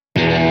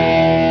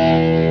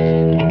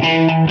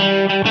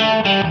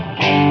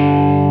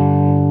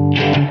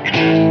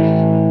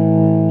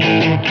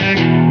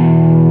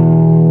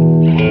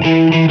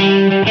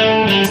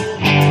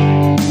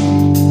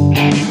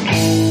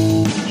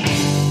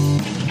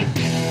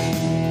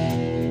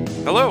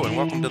Hello, and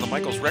welcome to the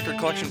Michael's Record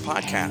Collection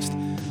Podcast.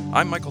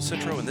 I'm Michael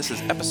Citro, and this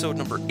is episode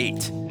number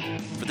 8.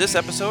 For this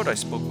episode, I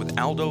spoke with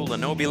Aldo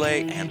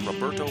Lanobile and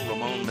Roberto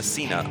Ramon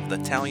Messina of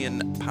the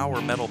Italian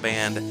power metal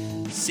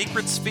band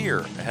Secret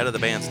Sphere, ahead of the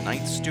band's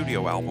 9th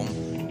studio album,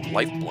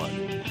 Lifeblood.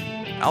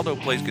 Aldo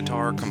plays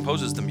guitar,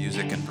 composes the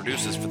music, and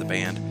produces for the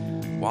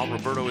band, while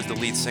Roberto is the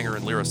lead singer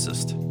and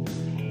lyricist.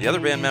 The other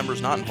band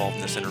members not involved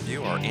in this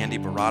interview are Andy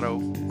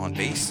Barato on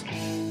bass,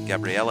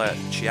 Gabriella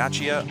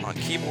Ciaccia on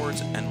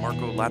keyboards, and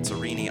Marco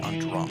Lazzarini on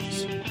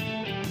drums.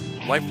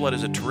 Lifeblood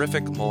is a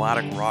terrific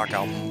melodic rock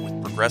album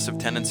with progressive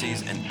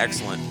tendencies and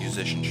excellent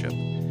musicianship.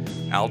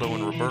 Aldo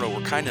and Roberto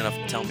were kind enough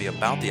to tell me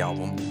about the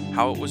album,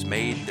 how it was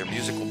made, their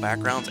musical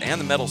backgrounds, and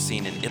the metal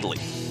scene in Italy.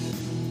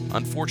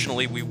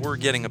 Unfortunately, we were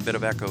getting a bit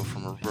of echo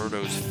from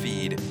Roberto's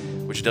feed,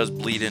 which does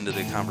bleed into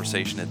the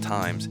conversation at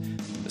times,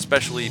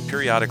 especially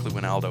periodically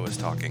when Aldo is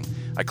talking.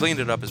 I cleaned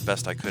it up as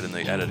best I could in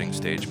the editing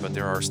stage, but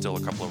there are still a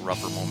couple of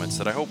rougher moments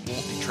that I hope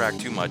won't detract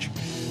too much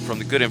from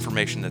the good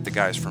information that the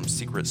guys from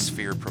Secret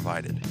Sphere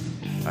provided.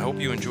 I hope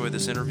you enjoy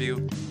this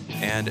interview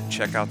and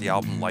check out the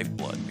album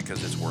Lifeblood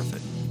because it's worth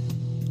it.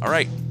 All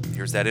right,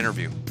 here's that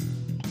interview.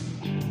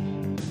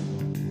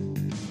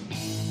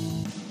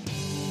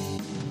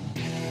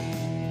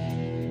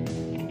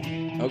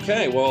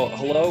 Okay, well,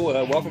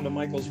 hello, welcome to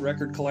Michael's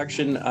Record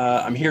Collection.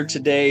 I'm here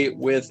today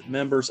with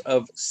members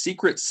of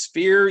Secret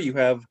Sphere. You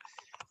have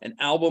an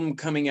album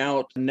coming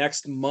out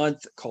next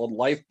month called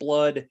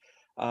Lifeblood.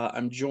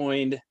 I'm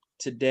joined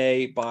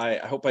today by,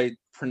 I hope I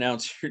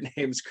pronounce your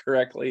names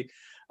correctly.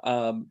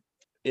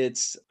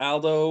 It's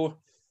Aldo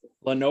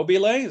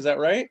Lanobile, is that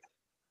right?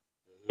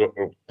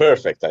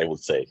 Perfect, I would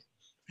say.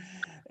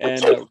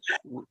 And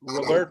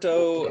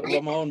Roberto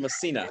Ramon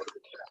Messina.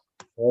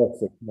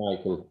 Perfect,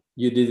 Michael.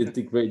 You did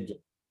a great job.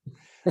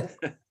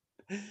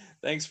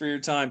 Thanks for your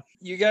time.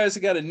 You guys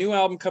have got a new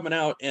album coming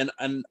out, and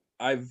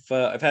I've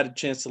had a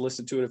chance to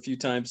listen to it a few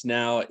times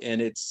now,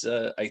 and it's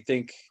I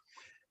think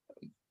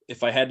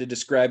if I had to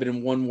describe it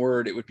in one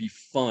word, it would be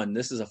fun.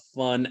 This is a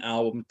fun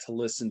album to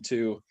listen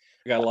to.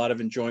 I got a lot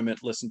of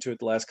enjoyment listening to it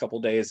the last couple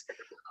of days.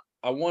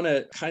 I want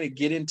to kind of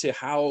get into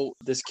how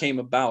this came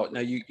about.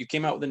 Now, you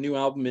came out with a new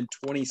album in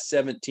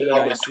 2017.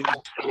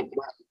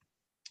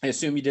 I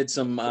assume you did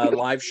some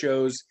live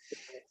shows.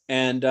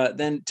 And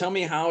then tell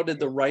me, how did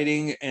the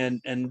writing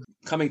and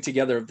coming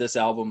together of this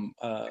album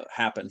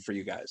happen for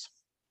you guys?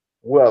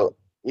 Well,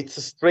 it's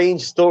a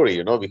strange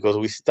story, because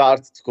we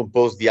started to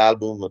compose the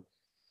album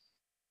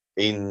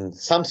in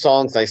some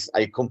songs.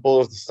 I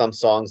composed some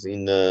songs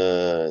in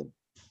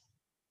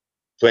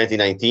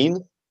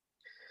 2019,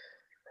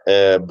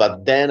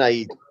 but then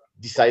I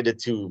decided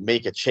to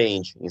make a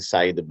change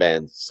inside the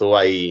band. So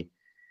I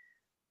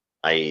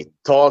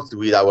talked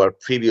with our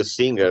previous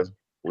singer,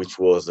 which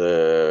was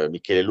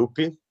Michele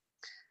Lupi,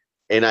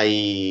 and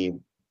I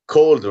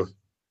called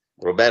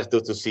Roberto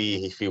to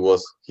see if he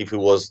was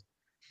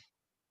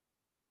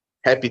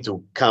happy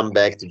to come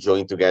back to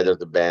join together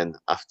the band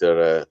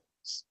after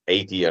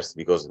 8 years,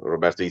 because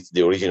Roberto is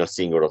the original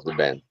singer of the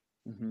band.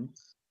 Mm-hmm.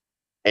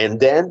 And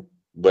then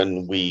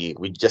when we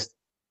just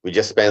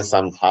spent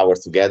some hours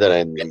together,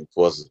 and it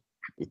was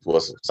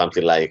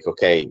something like,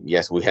 okay,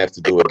 yes, we have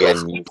to do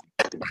again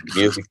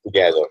music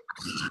together.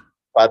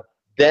 But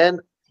then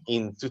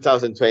in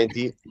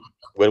 2020,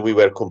 when we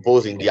were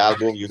composing the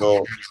album,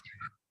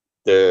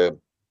 the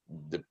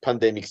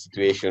pandemic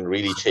situation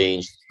really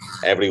changed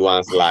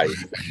everyone's life.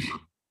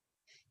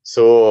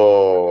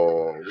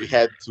 So we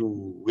had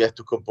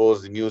to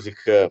compose the music,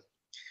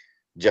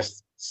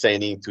 just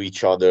sending to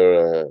each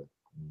other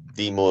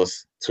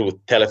demos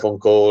through telephone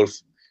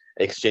calls,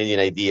 exchanging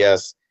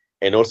ideas,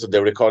 and also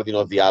the recording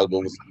of the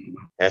albums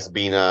has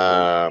been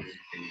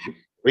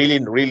really,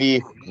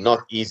 really not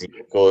easy,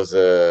 because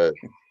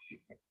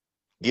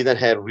didn't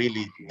have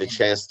really the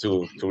chance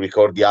to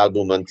record the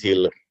album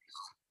until,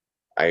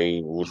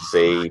 I would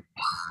say,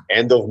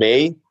 end of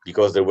May,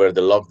 because there were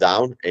the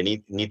lockdown, and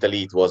in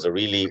Italy it was a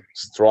really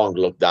strong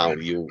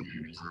lockdown. You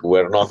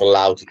were not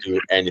allowed to do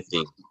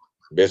anything.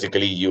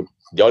 Basically,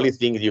 the only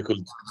thing you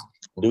could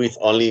do is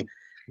only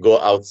go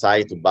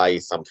outside to buy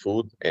some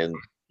food, and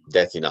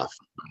that's enough.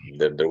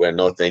 There were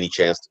not any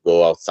chance to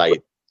go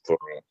outside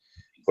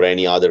for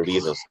any other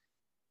reasons.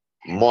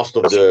 Most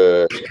of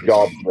the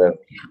jobs were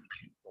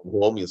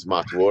home in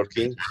smart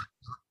working,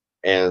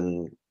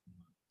 and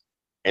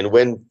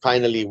when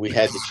finally we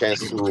had the chance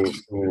to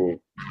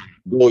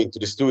go into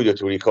the studio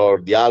to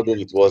record the album,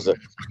 it was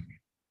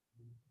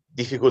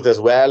difficult as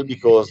well,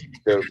 because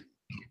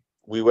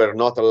we were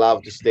not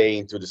allowed to stay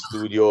into the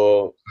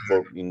studio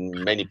in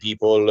many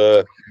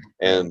people,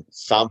 and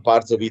some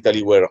parts of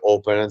Italy were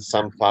open, and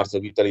some parts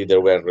of Italy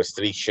there were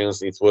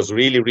restrictions. It was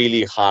really,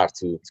 really hard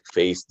to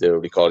face the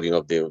recording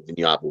of the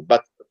new album,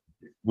 but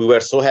we were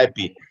so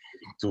happy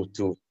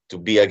to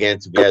be again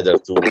together,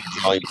 to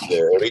join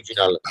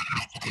the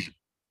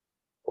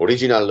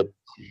original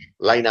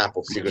lineup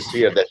of Secret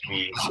Sphere, that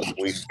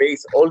we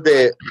face all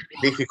the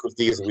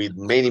difficulties with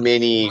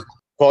many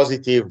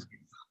positive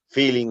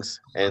feelings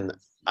and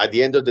at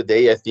the end of the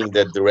day, I think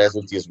that the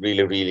result is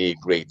really, really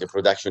great. The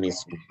production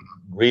is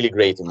really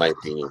great, in my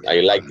opinion.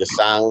 I like the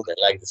sound, I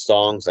like the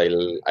songs, I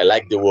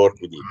like the work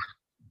we did.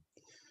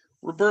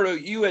 Roberto,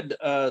 you had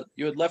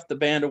left the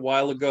band a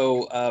while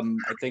ago. I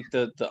think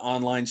the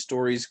online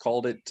stories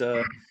called it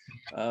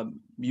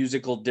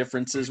musical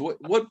differences.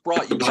 What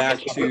brought you back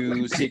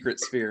to Secret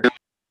Sphere?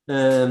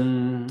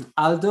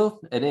 Aldo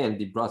and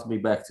Andy brought me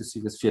back to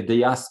Secret Sphere.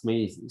 They asked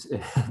me,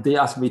 they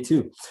asked me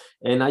too,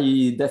 and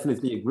I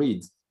definitely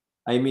agreed.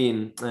 I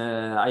mean,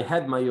 I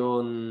had my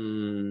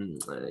own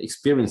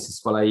experiences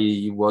while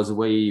I was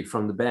away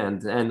from the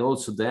band, and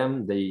also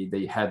them.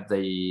 They had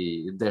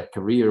their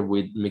career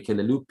with Michele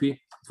Lupi.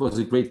 It was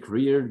a great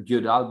career,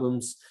 good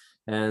albums,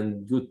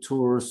 and good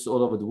tours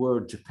all over the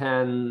world.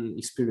 Japan,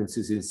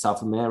 experiences in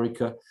South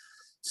America.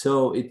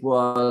 So it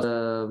was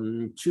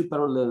two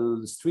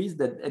parallel streets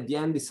that at the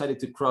end decided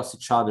to cross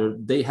each other.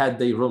 They had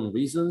their own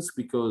reasons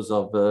because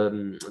of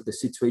the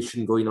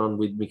situation going on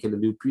with Michele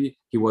Lupi.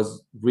 He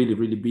was really,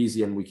 really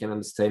busy, and we can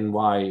understand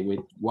why, with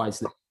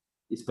Wise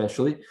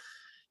especially.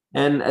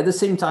 And at the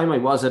same time, I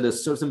was at a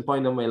certain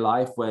point in my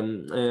life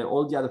when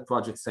all the other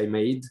projects I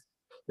made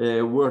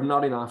were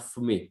not enough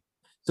for me.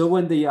 So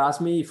when they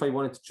asked me if I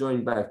wanted to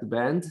join back the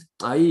band,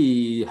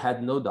 I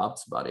had no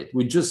doubts about it.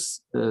 We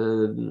just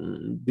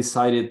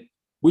decided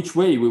which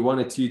way we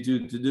wanted to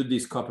do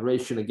this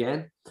cooperation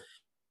again.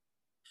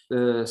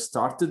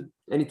 Started,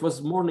 and it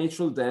was more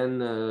natural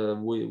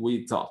than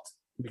we thought,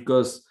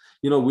 because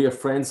we are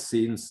friends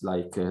since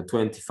like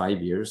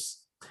 25 years.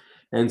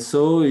 And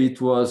so it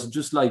was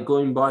just like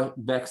going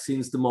back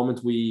since the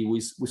moment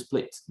we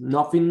split.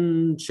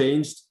 Nothing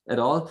changed at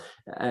all.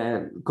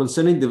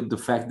 Concerning the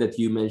fact that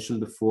you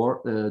mentioned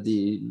before,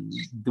 the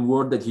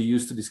word that you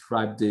used to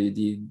describe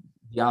the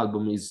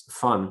album is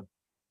fun.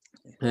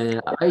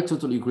 I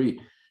totally agree.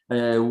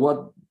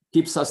 What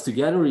keeps us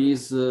together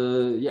is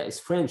it's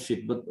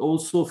friendship, but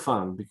also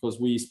fun, because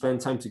we spend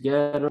time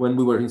together. When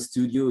we were in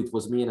studio, it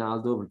was me and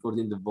Aldo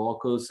recording the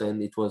vocals,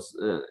 and it was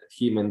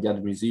him and the other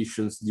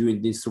musicians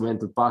doing the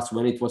instrumental parts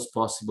when it was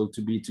possible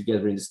to be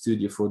together in the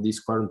studio for this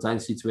quarantine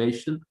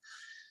situation.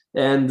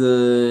 And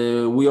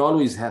we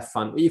always have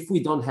fun. If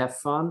we don't have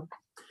fun,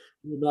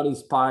 we're not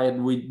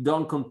inspired, we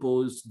don't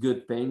compose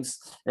good things.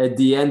 At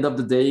the end of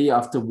the day,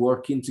 after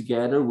working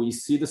together, we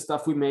see the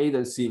stuff we made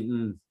and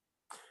see,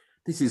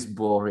 this is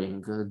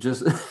boring.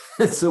 Just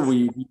so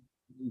we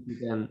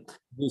can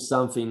do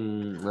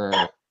something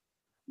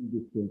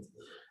different.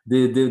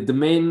 The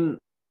main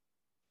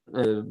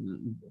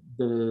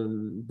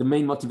the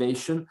main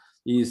motivation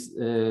is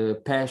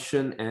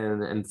passion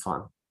and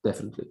fun,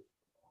 definitely.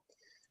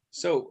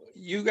 So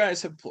you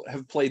guys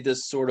have played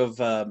this sort of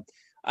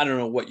I don't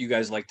know what you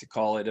guys like to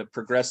call it, a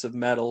progressive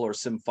metal or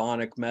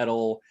symphonic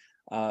metal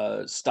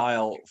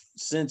style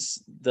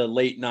since the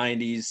late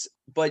 90s,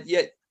 but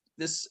yet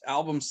this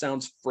album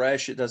sounds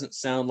fresh. It doesn't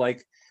sound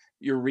like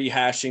you're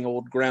rehashing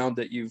old ground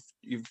that you've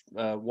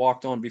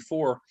walked on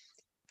before.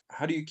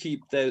 How do you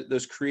keep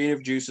those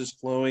creative juices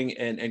flowing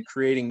and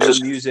creating new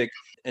music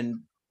and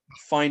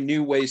find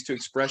new ways to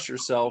express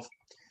yourself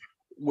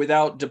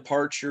without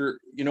departure,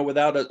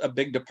 without a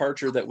big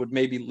departure that would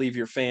maybe leave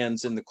your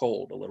fans in the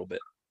cold a little bit?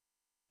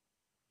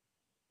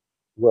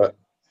 Well,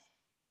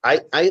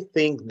 I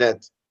think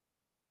that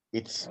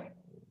it's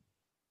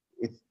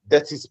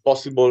that is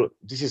possible.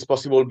 This is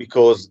possible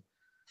because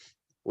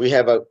we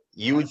have a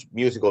huge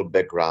musical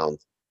background.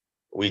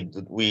 We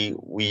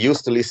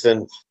used to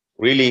listen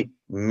really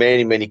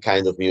many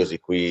kinds of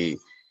music.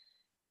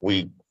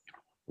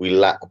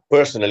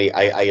 Personally,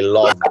 I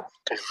love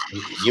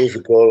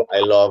musical. I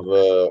love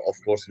of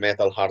course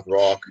metal, hard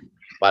rock,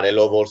 but I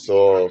love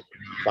also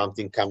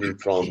something coming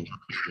from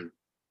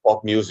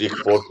pop music,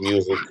 folk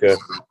music.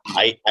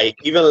 I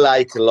even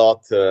like a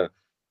lot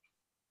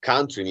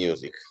country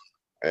music.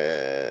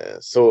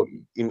 So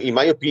in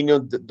my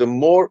opinion, the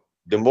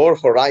more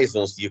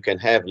horizons you can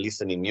have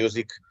listening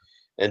music,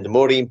 and the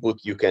more input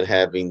you can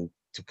have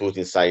to put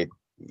inside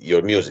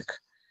your music.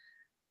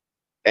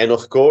 And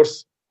of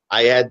course,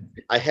 I had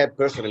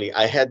personally,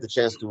 I had the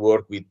chance to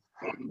work with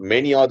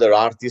many other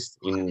artists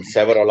in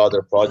several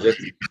other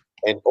projects,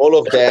 and all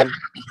of them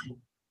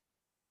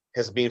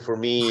has been for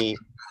me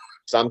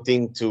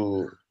something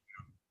to.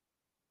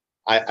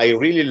 I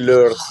really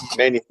learned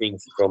many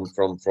things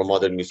from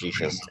other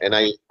musicians, and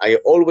I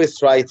always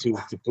try to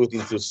put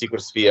into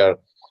Secret Sphere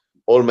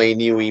all my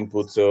new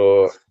inputs,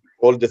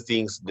 all the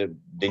things,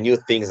 the new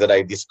things that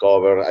I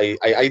discover.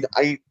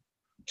 I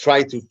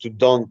try to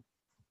don't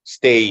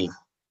stay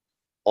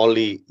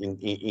only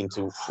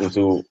into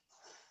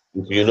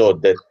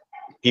that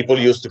people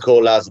used to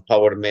call us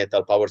power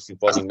metal, power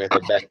symphonic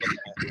metal back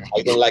then.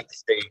 I don't like to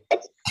stay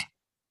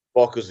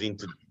focused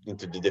into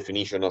the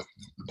definition of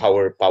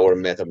power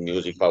metal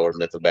music, power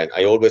metal band.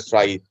 I always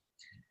try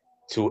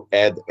to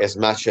add as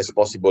much as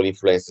possible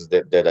influences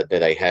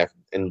that I have,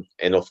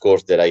 and of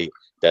course that I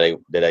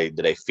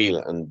feel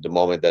and the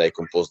moment that I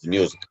compose the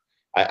music.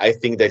 I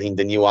think that in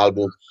the new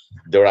album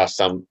there are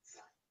some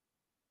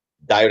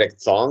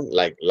direct song,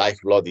 like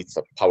Lifeblood, it's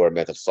a power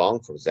metal song,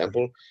 for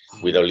example,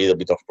 with a little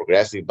bit of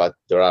progressive, but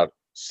there are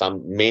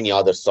many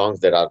other songs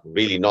that are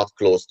really not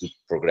close to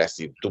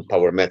progressive, to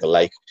power metal,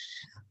 like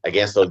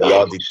Against All the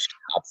Odds, it's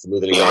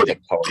absolutely not a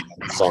power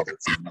metal song.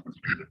 It's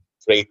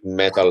straight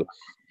metal.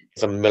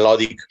 It's a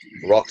melodic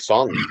rock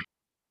song.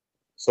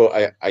 So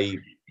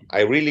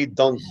I really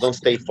don't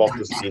stay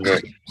focused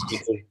into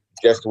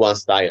just one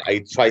style.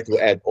 I try to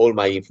add all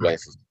my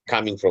influences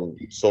coming from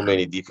so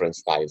many different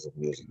styles of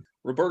music.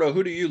 Roberto,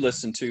 who do you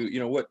listen to?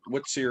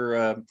 What's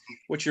your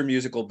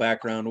musical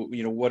background?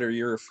 What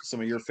are some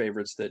of your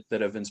favorites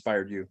that have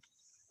inspired you?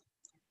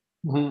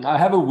 I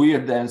have a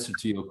weird answer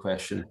to your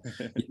question.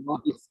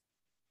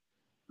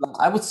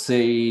 I would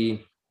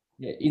say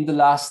in the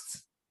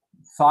last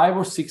 5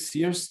 or 6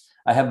 years,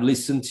 I have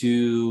listened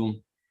to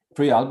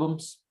 3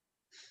 albums.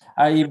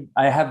 I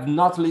have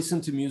not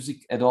listened to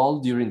music at all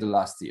during the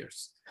last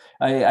years.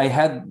 I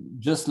had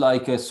just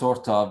like a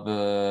sort of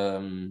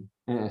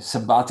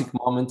sabbatic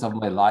moment of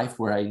my life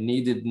where I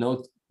needed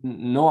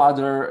no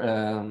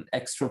other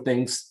extra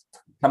things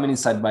coming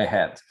inside my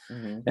head.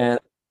 Mm-hmm. And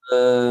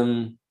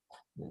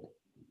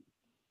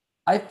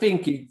I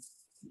think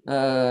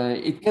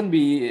it can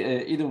be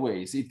either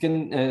ways.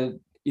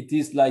 It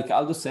is like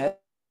Aldo said,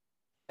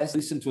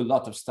 listen to a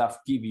lot of stuff,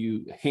 give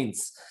you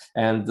hints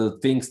and the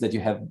things that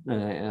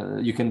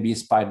you can be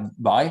inspired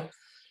by.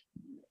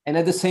 And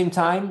at the same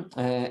time,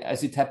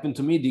 as it happened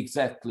to me, the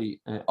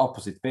exactly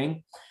opposite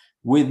thing,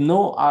 with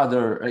no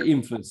other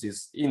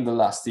influences in the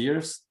last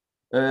years,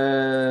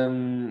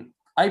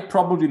 I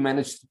probably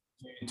managed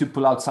to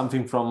pull out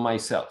something from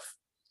myself.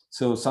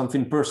 So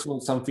something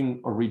personal,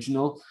 something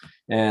original,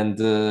 and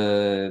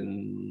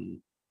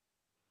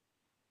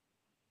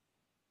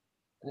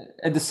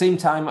at the same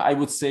time, I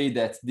would say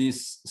that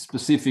this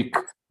specific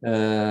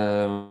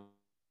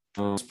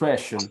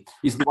expression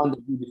is the one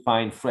that you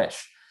define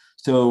fresh.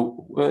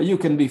 So you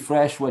can be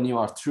fresh when you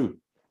are true.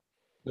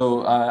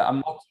 So I'm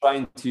not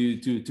trying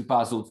to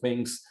puzzle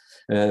things,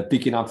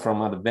 picking up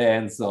from other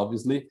bands,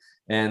 obviously,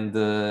 and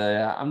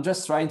I'm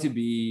just trying to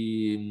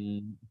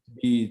be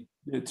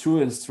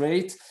true and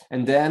straight.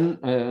 And then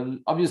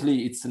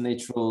obviously it's a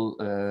natural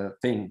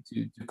thing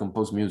to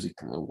compose music.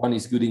 One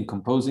is good in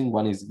composing,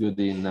 one is good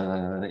in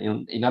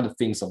other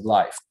things of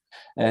life.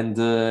 And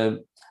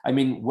I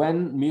mean,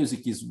 when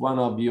music is one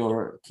of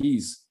your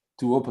keys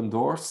to open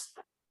doors,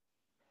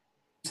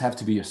 you have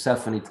to be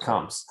yourself when it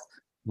comes.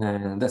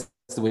 And that's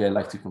the way I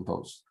like to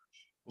compose.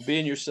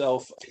 Being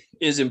yourself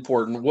is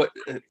important.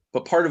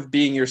 But part of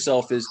being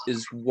yourself is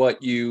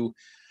what you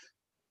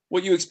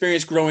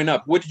experienced growing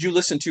up. What did you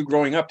listen to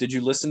growing up? Did you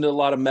listen to a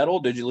lot of metal?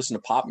 Did you listen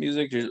to pop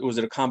music? Was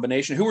it a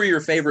combination? Who were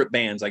your favorite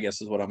bands, I guess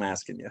is what I'm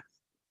asking you.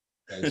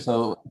 Okay,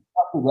 so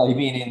I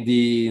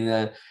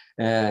mean,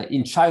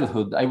 in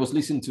childhood, I was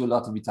listening to a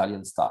lot of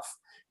Italian stuff.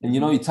 And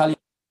Italian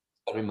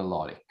is very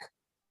melodic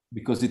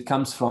because it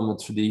comes from a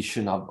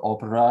tradition of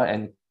opera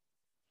and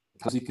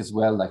music as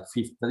well. Like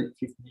 50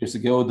 years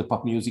ago, the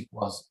pop music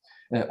was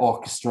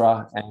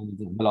orchestra and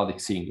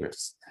melodic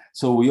singers.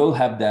 So we all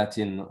have that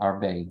in our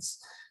veins.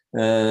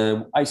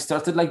 I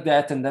started like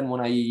that, and then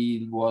when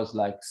I was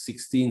like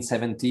 16,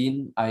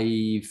 17,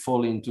 I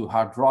fall into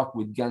hard rock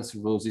with Guns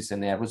N' Roses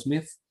and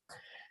Aerosmith,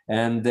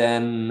 and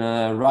then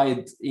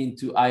right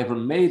into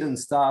Iron Maiden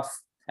stuff,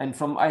 and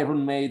from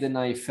Iron Maiden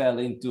I fell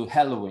into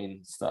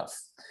Halloween stuff.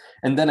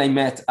 And then I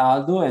met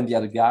Aldo and the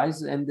other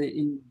guys, and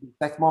in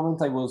that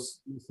moment I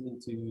was listening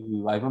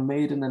to Iron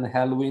Maiden and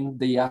Halloween.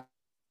 They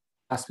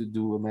asked me to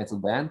do a metal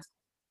band.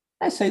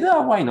 I said,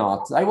 "Oh, why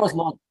not?" I was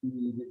not,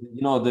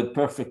 the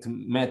perfect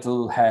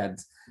metal head.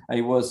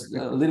 I was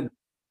a little bit,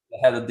 I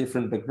had a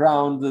different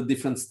background, a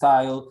different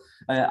style.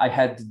 I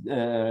had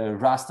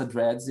Rasta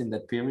dreads in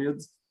that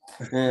period.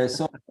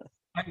 So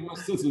I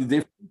was totally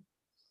different.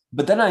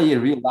 But then I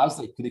realized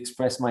I could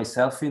express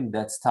myself in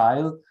that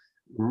style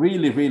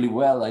really, really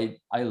well.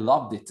 I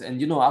loved it.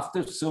 And,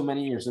 after so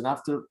many years, and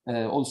after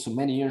also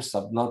many years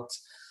of not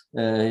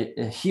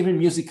hearing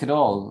music at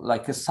all,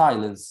 like a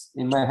silence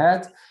in my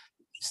head,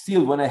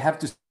 still when I have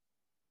to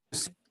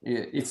sing,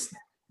 it's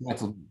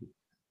metal.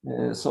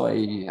 So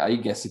I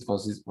guess it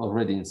was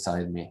already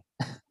inside me.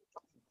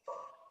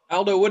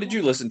 Aldo, what did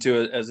you listen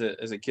to as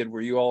a kid?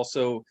 Were you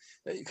also,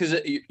 because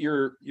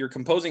your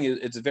composing,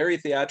 it's very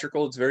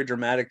theatrical, it's very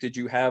dramatic. Did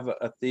you have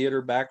a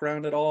theater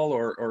background at all,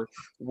 or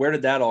where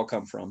did that all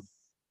come from?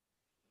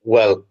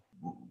 Well,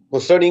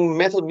 concerning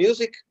metal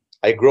music,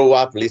 I grew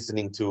up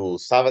listening to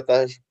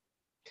Savatage,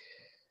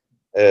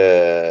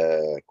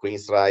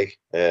 Queensryche.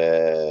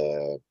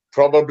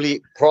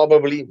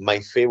 Probably my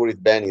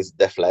favorite band is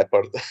Def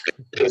Leppard.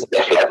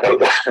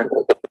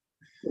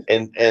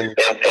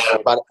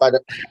 But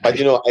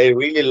I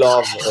really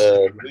love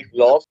Meat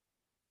Loaf.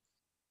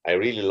 I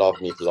really love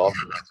Meat Loaf.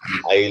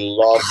 I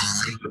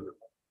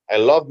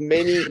love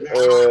many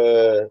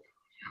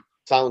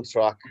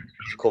soundtrack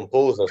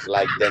composers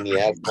like Danny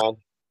Elfman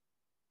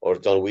or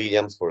John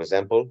Williams, for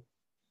example.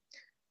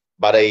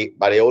 But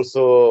I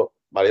also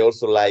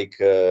like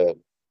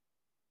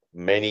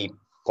many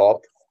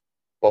pop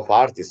pop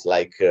artists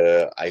like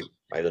I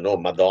don't know,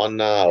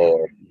 Madonna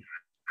or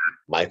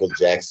Michael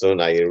Jackson.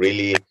 I'm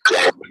really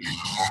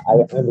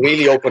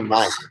open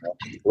minded.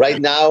 Right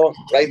now,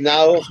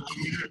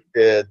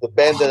 the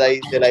band that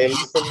I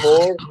listen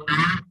more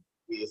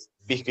is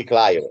Big Big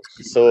Liar.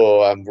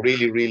 So I'm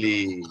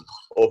really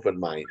open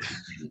minded.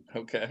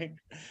 Okay.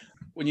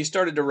 When you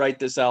started to write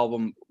this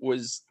album,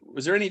 was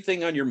there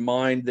anything on your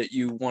mind that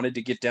you wanted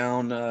to get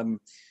down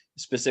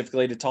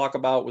specifically to talk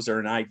about? Was there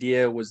an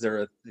idea? Was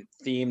there a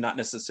theme? Not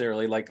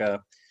necessarily like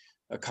a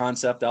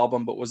concept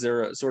album, but was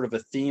there a sort of a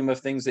theme of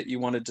things that you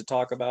wanted to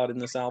talk about in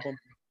this album?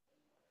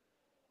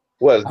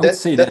 Well, I would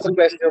say that's a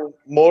question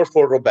more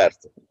for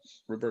Roberto.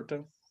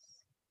 Roberto?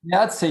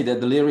 Yeah, I'd say that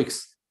the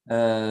lyrics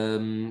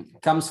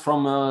comes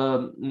from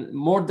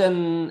more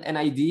than an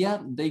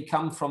idea. They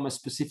come from a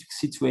specific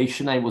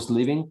situation I was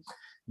living.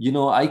 You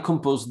know, I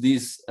composed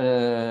these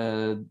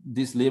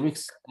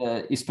lyrics,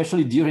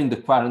 especially during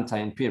the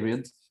quarantine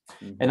period.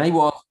 Mhm. And I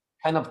was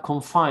kind of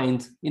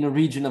confined in a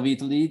region of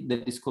Italy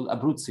that is called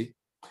Abruzzi.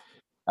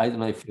 I don't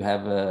know if you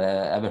have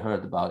ever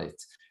heard about it.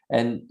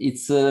 And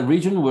it's a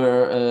region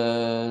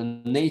where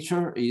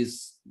nature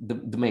is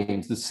the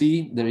main, the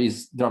sea,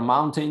 there are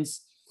mountains,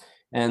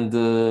 and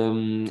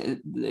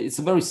it's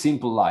a very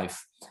simple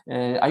life.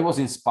 I was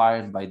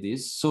inspired by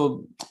this.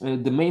 So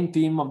the main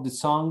theme of the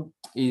song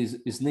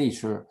is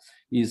nature,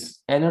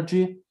 is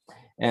energy,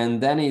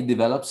 and then it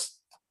develops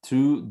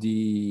through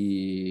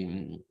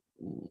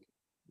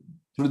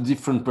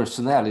different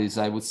personalities,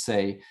 I would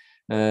say.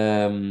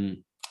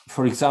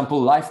 For example,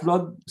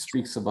 Lifeblood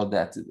speaks about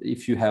that.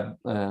 If you have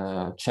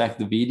checked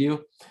the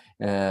video,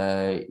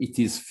 it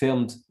is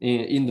filmed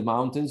in the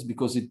mountains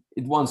because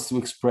it wants to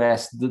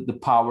express the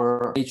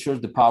power of nature,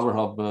 the power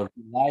of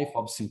life,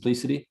 of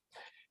simplicity.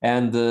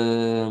 And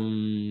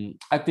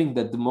I think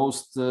that the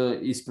most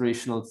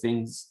inspirational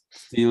things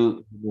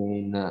still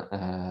in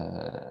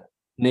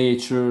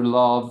nature,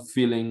 love,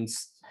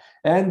 feelings.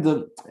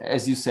 And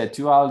as you said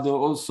to Aldo,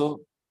 also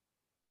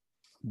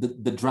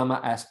the drama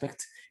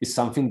aspect is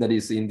something that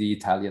is in the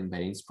Italian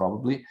veins,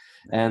 probably.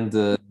 And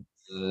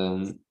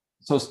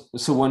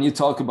so when you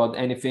talk about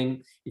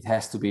anything, it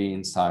has to be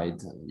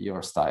inside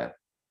your style.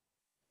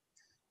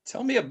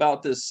 Tell me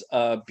about this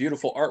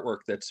beautiful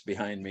artwork that's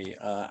behind me.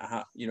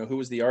 Who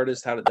was the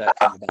artist? How did that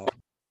come about?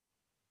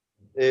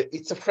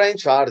 It's a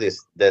French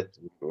artist that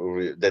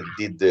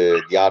did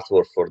the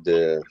artwork for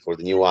the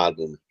new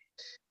album,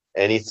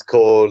 and it's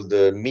called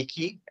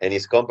Mickey, and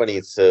his company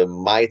it's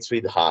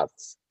Mitered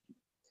Hearts,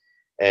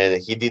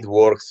 and he did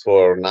works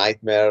for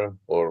Nightmare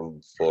or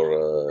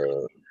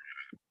for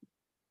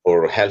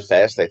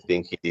Hellfest. I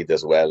think he did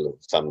as well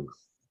some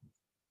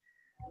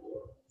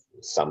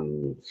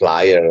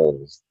flyer.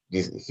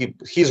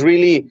 He's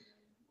really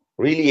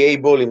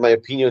able, in my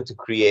opinion, to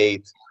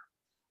create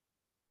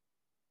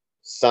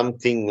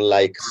something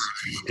like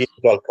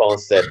spiritual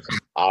concept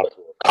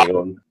artwork. You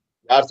know,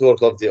 the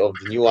artwork of the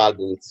new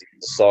album, it's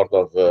sort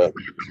of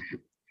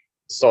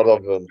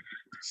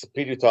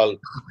spiritual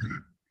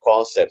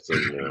concept.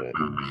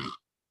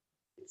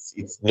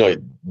 It's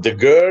the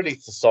girl.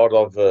 It's a sort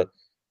of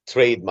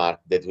trademark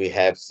that we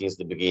have since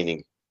the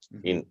beginning.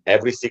 Mm-hmm. In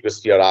every Secret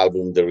Sphere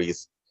album, there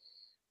is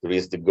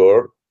the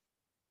girl,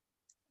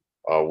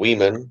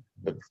 women,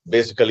 but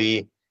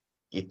basically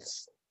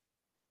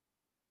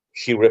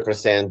she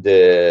represents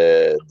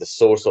the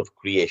source of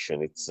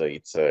creation.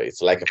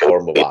 It's like a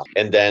form of art,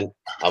 and then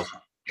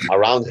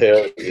around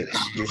her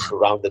is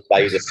surrounded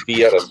by the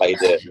sphere and by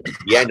the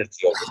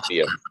energy of the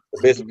sphere.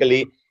 So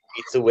basically,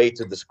 it's a way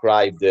to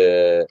describe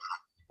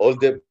all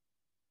the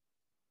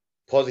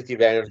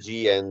positive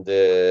energy and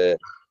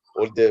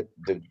all the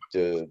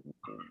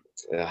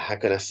how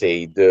can I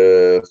say,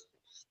 the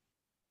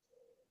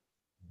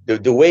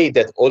way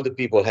that all the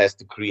people has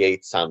to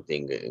create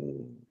something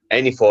in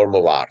any form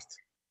of art.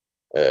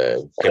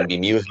 Can be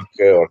music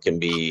or can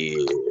be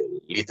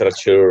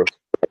literature.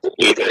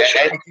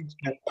 Anything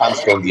that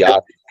comes from the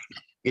art.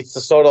 It's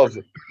a sort of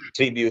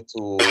tribute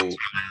to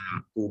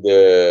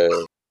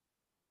the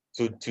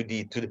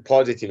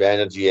positive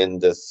energy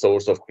and the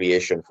source of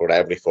creation for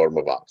every form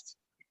of art.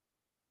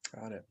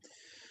 Got it.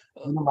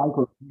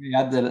 Michael, we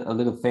add a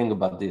little thing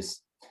about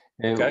this.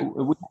 Okay.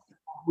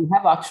 We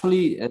have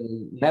actually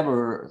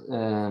never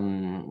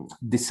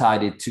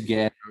decided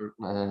together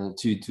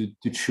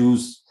to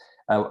choose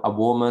a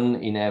woman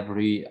in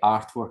every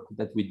artwork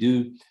that we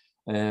do,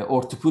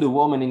 or to put a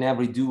woman in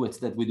every duet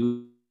that we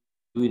do,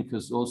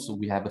 because also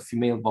we have a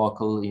female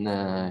vocal in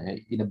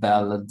a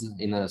ballad,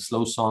 in a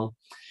slow song.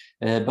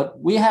 But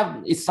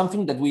it's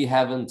something that we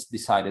haven't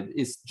decided.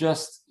 It's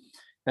just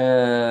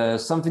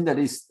something that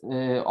is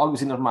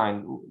always in our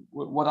mind.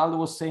 What Aldo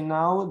was saying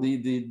now,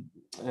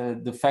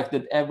 the fact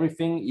that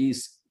everything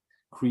is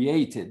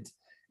created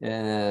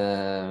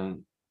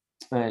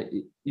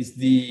is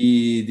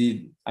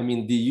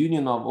the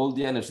union of all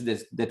the energy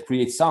that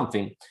creates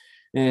something.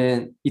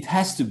 It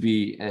has to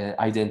be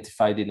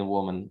identified in a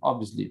woman,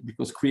 obviously,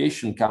 because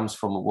creation comes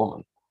from a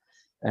woman,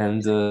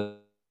 and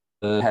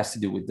it has to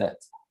do with that.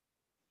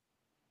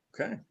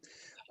 Okay.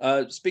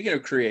 Speaking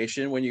of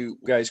creation, when you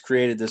guys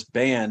created this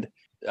band,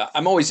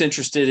 I'm always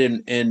interested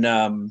in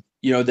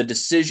the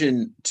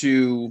decision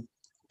to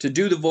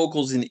do the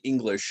vocals in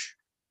English.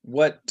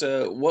 What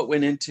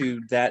went into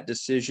that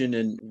decision,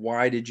 and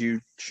why did you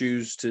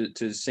choose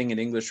to sing in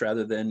English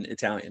rather than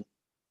Italian?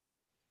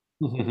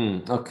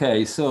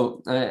 Okay,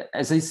 so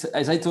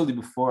as I told you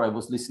before, I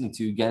was listening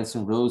to Guns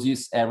N'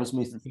 Roses,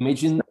 Aerosmith.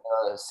 Imagine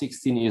a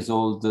 16 years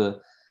old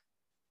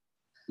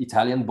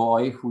Italian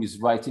boy who is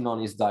writing on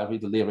his diary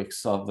the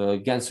lyrics of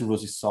Guns N'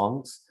 Roses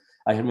songs.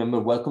 I remember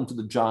 "Welcome to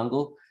the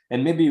Jungle,"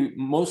 and maybe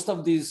most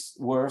of these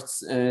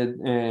words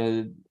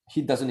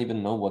he doesn't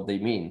even know what they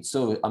mean.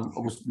 So I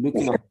was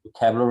looking at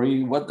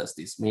vocabulary. What does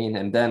this mean?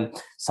 And then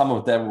some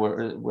of them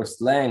were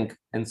slang,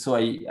 and so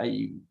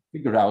I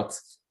figured out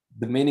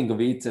the meaning of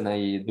it and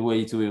the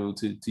way to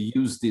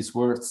use these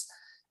words.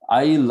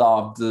 I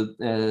loved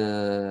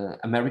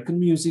American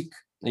music,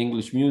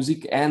 English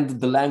music, and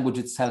the language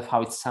itself,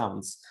 how it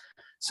sounds.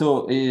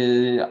 So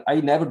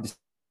I never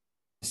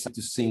decided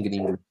to sing in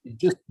English. It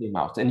just came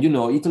out. And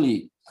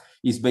Italy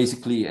is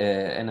basically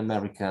an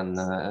American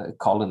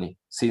colony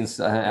since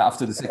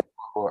after the Second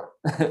World War.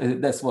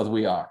 That's what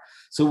we are.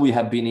 So we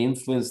have been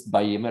influenced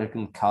by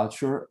American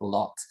culture a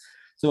lot.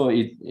 So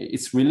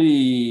it's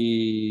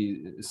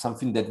really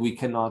something that we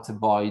cannot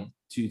avoid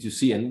to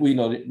see, and we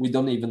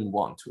don't even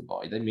want to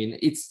avoid. I mean,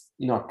 it's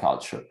in our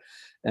culture.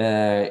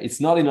 It's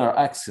not in our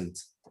accent,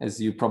 as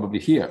you probably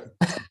hear,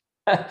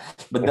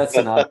 but that's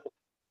another.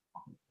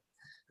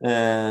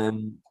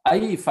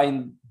 I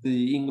find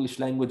the English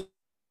language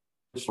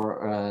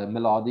more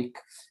melodic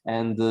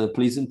and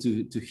pleasant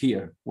to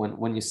hear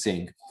when you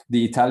sing.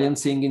 The Italian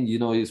singing,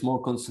 is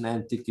more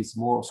consonantic, it's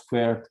more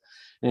squared.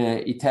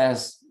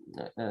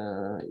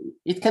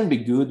 It can be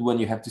good when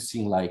you have to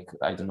sing, like,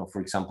 I don't know,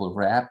 for example,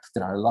 rap.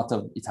 There are a lot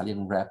of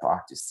Italian rap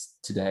artists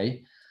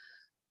today.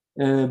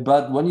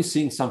 But when you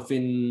sing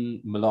something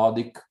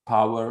melodic,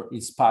 power,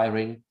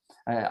 inspiring,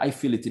 I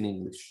feel it in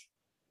English.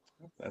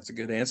 That's a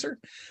good answer.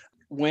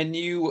 When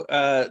you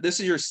this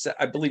is your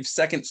I believe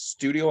second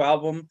studio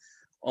album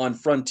on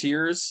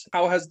Frontiers.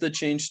 How has the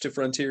change to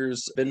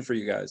Frontiers been for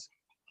you guys?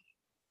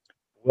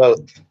 Well,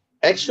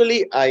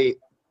 actually,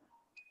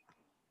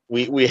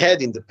 we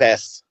had in the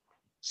past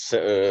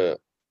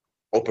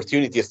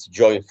opportunities to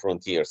join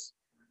Frontiers,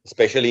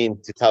 especially in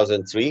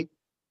 2003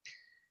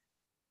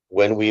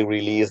 when we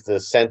released the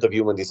Scent of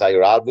Human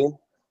Desire album.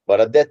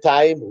 But at that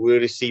time, we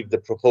received the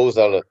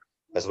proposal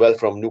as well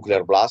from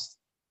Nuclear Blast,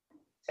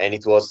 and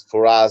it was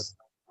for us.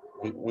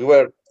 We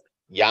were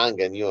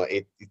young, and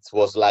it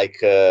was like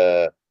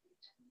the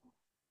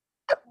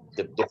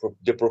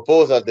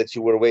proposal that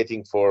you were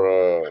waiting for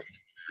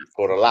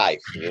a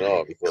life,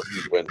 because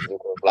when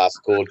Nuclear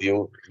Blast called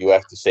you, you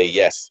have to say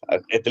yes,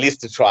 at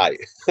least to try.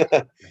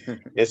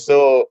 and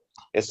so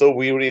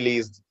we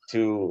released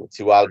two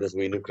albums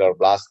with Nuclear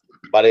Blast.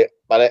 But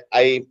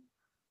I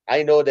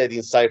know that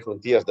inside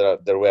Frontiers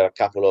there were a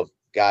couple of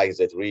guys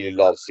that really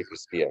love Secret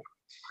Spear.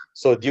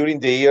 So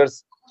during the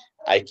years,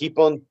 I keep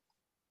on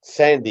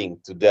sending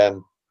to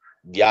them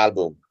the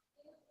album.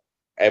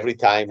 Every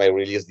time I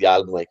release the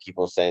album, I keep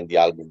on sending the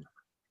album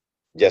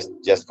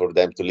just for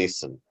them to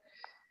listen.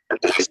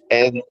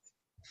 And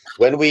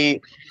when we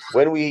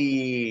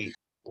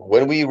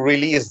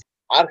released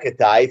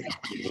Archetype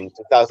in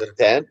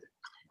 2010,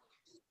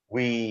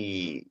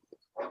 we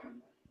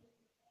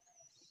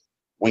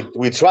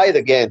tried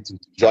again to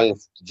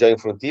join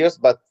Frontiers,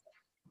 but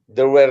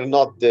there were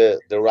not the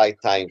right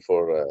time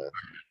to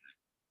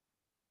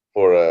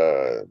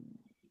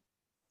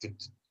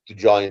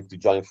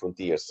join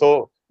Frontiers.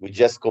 So we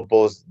just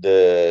composed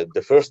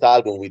the first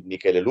album with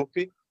Michele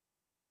Luppi,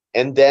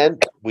 and then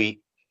we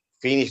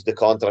finished the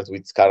contract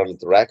with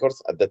Scarlet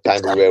Records. At that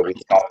time, we were with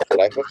Scarlet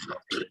Records,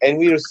 and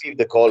we received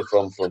the call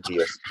from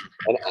Frontiers.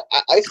 And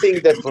I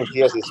think that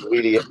Frontiers is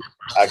really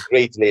a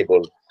great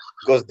label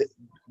because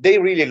they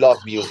really love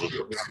music.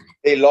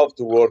 They love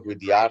to work with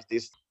the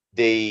artists.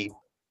 They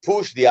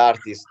push the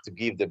artists to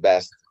give the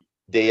best.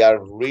 They are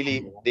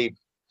really they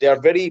are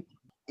very.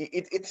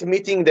 It's a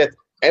meeting that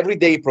every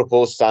day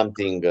propose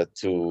something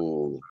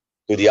to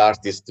the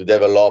artist to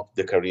develop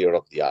the career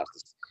of the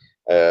artist.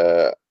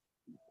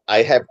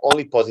 I have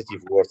only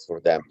positive words for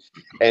them,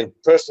 and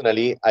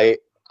personally, I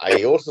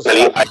also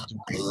started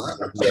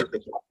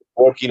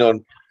working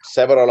on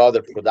several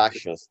other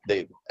productions.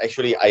 I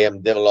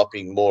am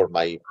developing more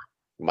my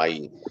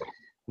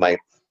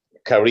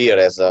career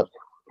as a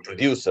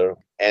producer,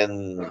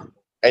 and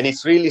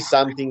it's really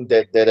something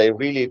that I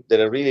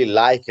really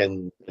like,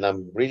 and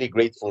I'm really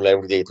grateful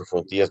every day to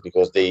Frontiers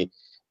because they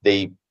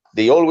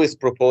always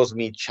propose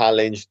me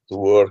challenge to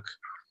work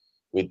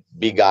with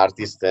big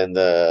artists, and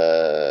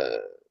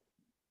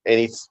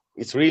it's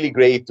really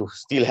great to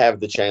still have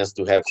the chance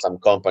to have some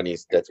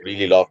companies that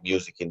really love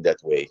music in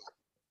that way.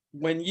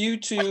 When you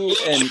two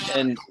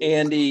and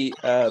Andy,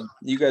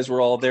 you guys were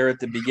all there at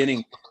the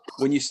beginning.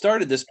 When you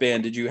started this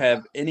band, did you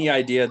have any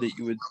idea that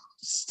you would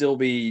still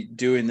be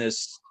doing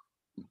this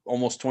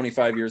almost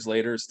 25 years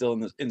later,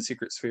 still in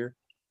Secret Sphere?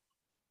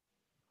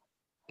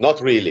 Not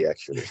really,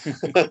 actually.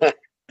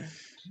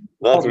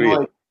 Not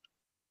really.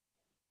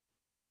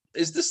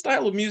 Is this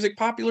style of music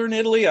popular in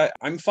Italy?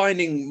 I'm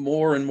finding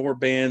more and more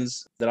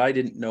bands that I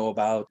didn't know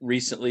about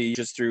recently,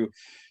 just through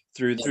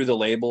the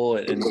label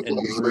and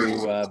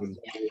through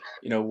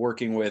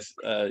working with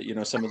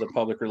some of the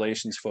public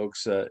relations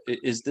folks.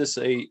 Is this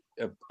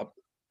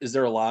is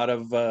there a lot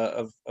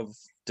of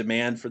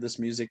demand for this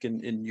music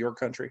in your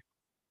country?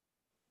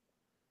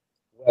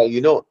 Well,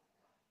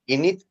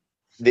 in it,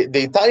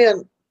 the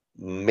Italian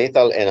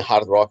metal and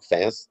hard rock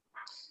fans,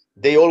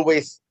 they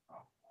always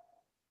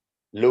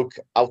look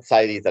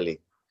outside Italy.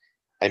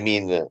 I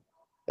mean,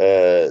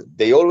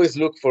 they always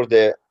look for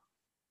the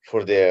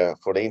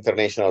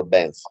international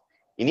bands.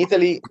 In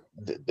Italy,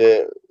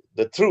 the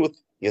truth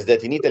is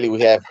that in Italy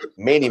we have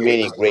many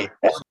great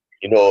bands.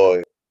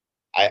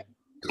 I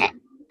I,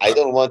 I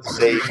don't want to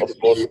say, of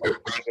course,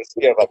 Secret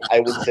Sphere, but I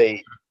would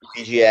say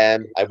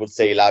BGM, I would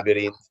say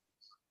Labyrinth,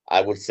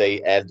 I would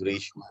say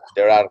Eldritch.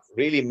 There are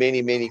really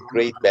many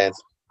great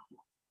bands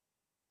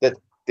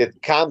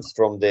that comes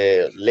from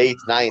the late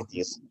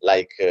 90s,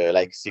 like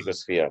Secret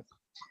Sphere.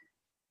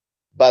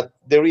 But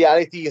the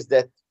reality is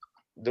that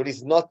there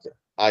is not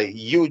a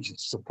huge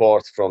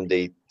support from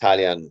the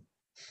Italian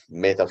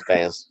metal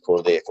fans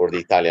for the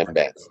Italian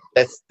bands.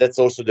 That's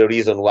also the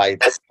reason why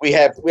we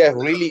have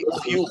really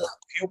few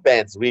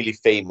bands really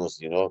famous,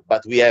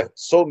 but we have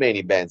so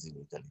many bands in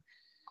Italy.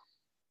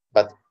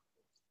 But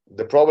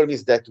the problem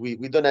is that we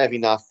don't have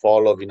enough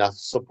enough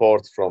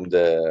support from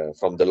the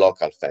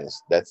local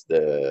fans. That's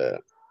the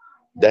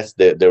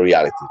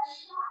reality.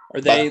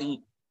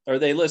 Are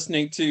they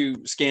listening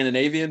to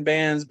Scandinavian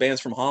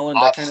bands from Holland,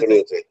 that kind of thing?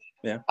 Absolutely.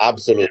 Yeah.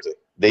 Absolutely.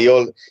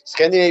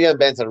 Scandinavian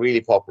bands are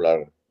really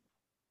popular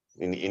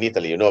in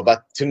Italy,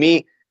 but to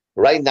me,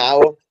 right now,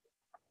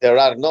 there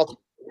are not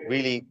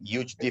really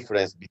huge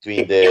difference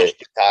between the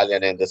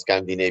Italian and the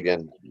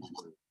Scandinavian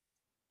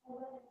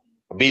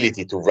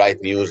ability to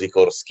write music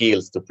or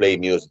skills to play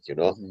music,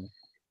 Mm-hmm.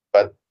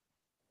 But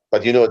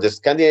the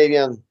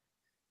Scandinavian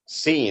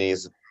scene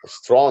is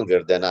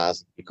stronger than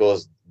us,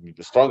 because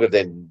stronger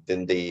than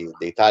the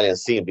Italian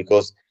scene,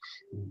 because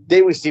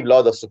they receive a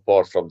lot of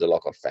support from the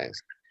local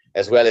fans,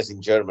 as well as in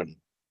Germany.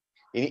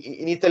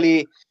 In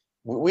Italy,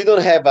 we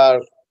don't have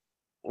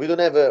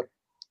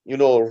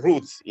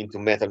roots into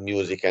metal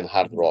music and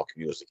hard rock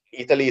music.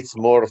 Italy, it's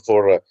more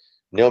for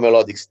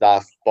neo-melodic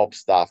stuff, pop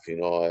stuff.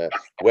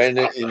 When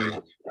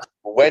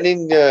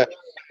in the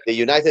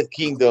United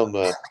Kingdom,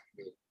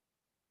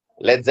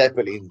 Led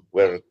Zeppelin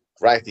were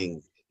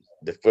writing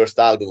the first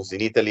albums.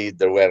 In Italy,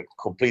 there were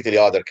completely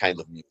other kind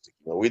of music.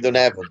 We don't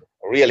have a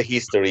real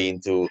history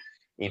into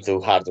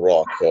hard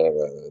rock.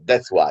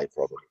 That's why,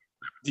 probably.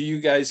 Do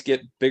you guys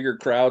get bigger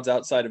crowds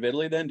outside of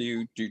Italy then? Do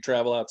you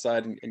travel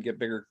outside and get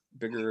bigger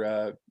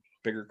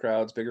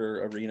crowds,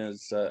 bigger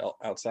arenas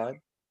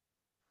outside?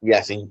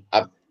 Yes, in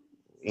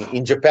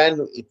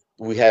Japan,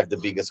 we have the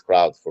biggest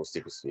crowd for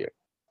Secret Sphere.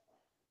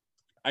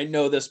 I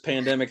know this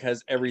pandemic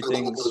has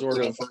everything sort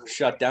of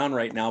shut down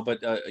right now, but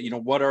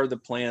what are the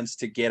plans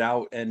to get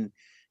out and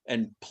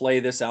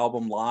play this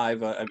album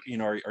live? Are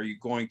you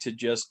going to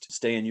just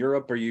stay in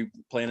Europe? Are you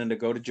planning to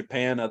go to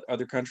Japan,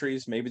 other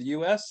countries, maybe the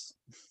US?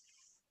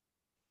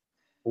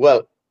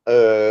 Well,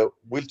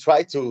 we'll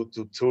try to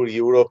tour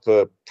Europe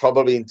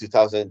probably in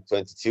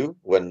 2022,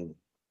 when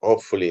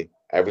hopefully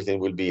everything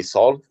will be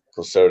solved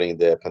concerning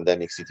the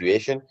pandemic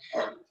situation.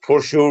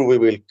 For sure, we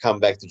will come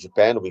back to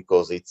Japan,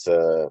 because it's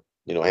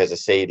as I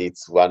said,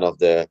 it's one of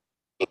the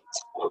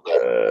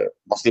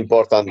most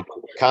important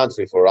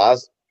country for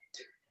us.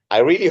 I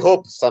really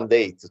hope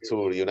someday to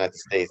tour the United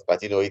States,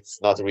 but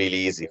it's not really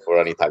easy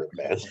for an Italian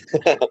band.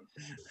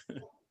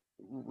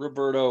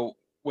 Roberto,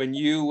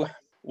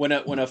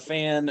 when a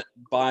fan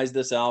buys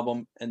this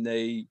album and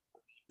they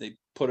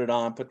put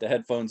the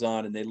headphones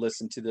on, and they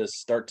listen to this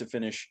start to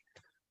finish,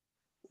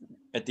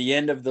 at the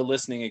end of the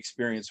listening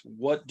experience,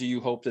 what do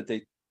you hope that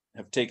they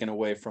have taken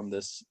away from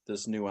this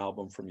new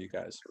album from you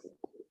guys?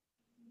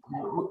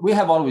 We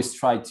have always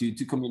tried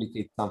to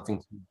communicate something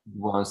to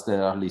the ones that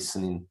are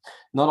listening.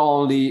 Not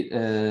only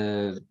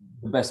the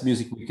best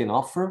music we can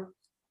offer,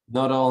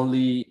 not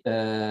only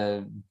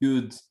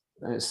good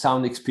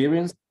sound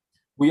experience.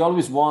 We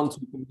always want to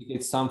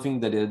communicate something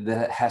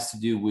that has to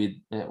do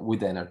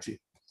with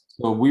energy.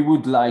 So we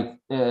would like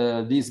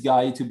this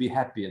guy to be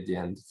happy at the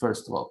end,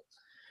 first of all.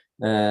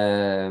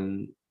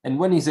 And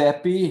when he's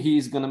happy,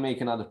 he's gonna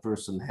make another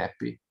person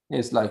happy.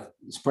 It's like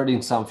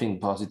spreading something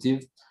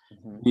positive.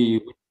 Mm-hmm.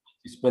 We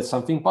spread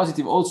something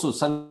positive also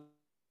sometimes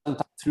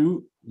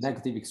through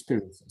negative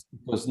experiences,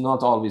 because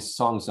not always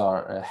songs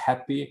are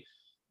happy.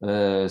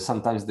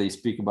 Sometimes they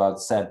speak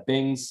about sad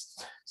things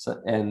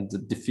and the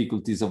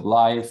difficulties of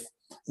life.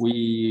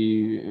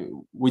 We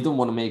don't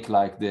want to make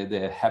like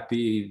the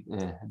happy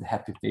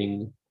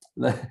thing,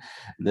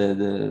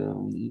 the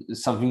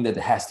something that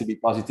has to be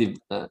positive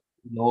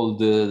in all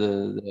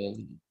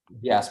the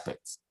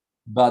aspects.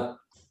 But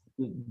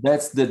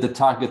that's the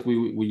target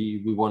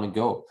we want to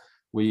go.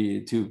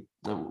 We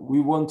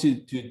want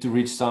to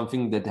reach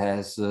something that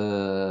has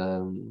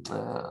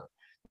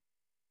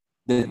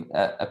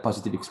a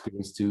positive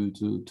experience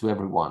to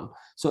everyone.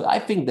 So I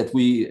think that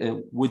we,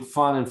 with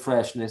fun and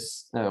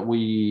freshness,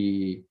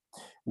 we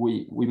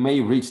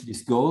may reach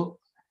this goal,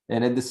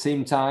 and at the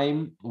same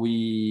time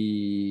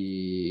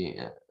we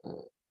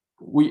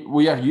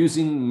are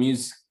using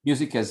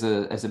music as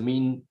a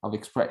mean of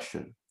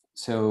expression.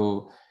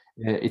 So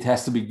it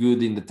has to be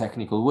good in the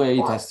technical way.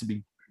 It has to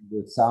be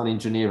the sound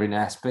engineering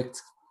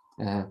aspect.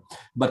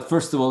 But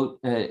first of all,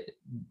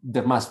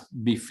 there must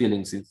be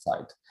feelings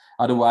inside.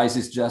 Otherwise,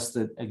 it's just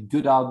a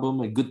good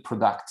album, a good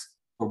product,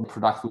 or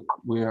product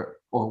where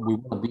we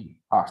want to be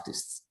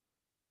artists.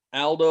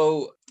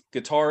 Aldo,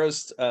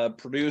 guitarist,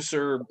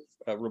 producer,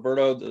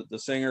 Roberto, the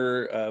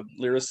singer,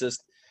 lyricist.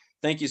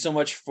 Thank you so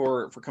much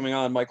for coming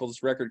on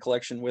Michael's Record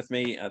Collection with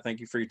me. Thank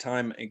you for your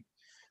time. I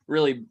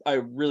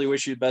really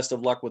wish you the best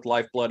of luck with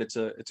Lifeblood. It's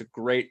a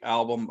great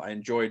album. I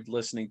enjoyed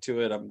listening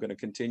to it. I'm going to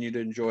continue to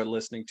enjoy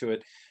listening to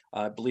it.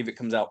 I believe it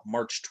comes out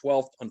March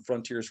 12th on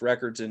Frontiers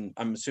Records, and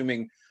I'm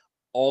assuming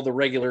all the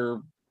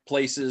regular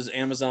places,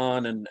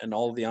 Amazon and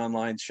all of the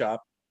online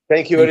shop.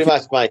 Thank you very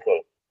much,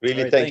 Michael.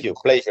 Really, right, thank you.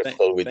 Pleasure to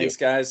talk with you. Thanks,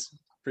 guys.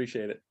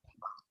 Appreciate it.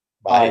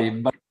 Bye.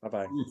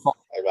 Bye-bye.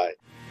 Bye-bye.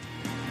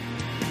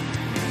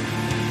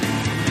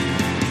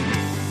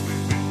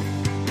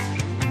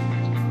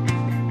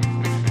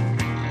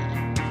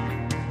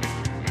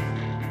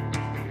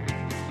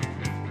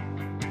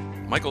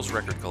 Michael's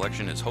Record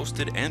Collection is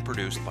hosted and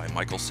produced by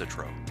Michael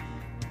Citro.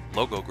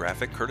 Logo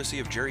graphic courtesy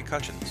of Jerry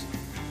Cutchins.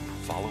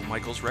 Follow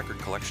Michael's Record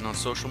Collection on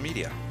social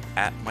media,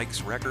 at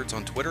Mike's Records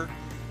on Twitter,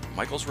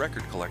 Michael's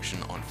Record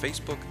Collection on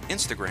Facebook,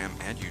 Instagram,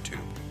 and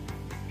YouTube.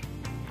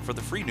 For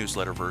the free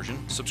newsletter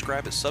version,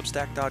 subscribe at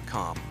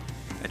substack.com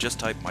and just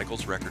type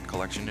Michael's Record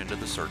Collection into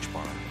the search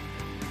bar.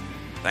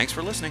 Thanks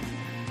for listening.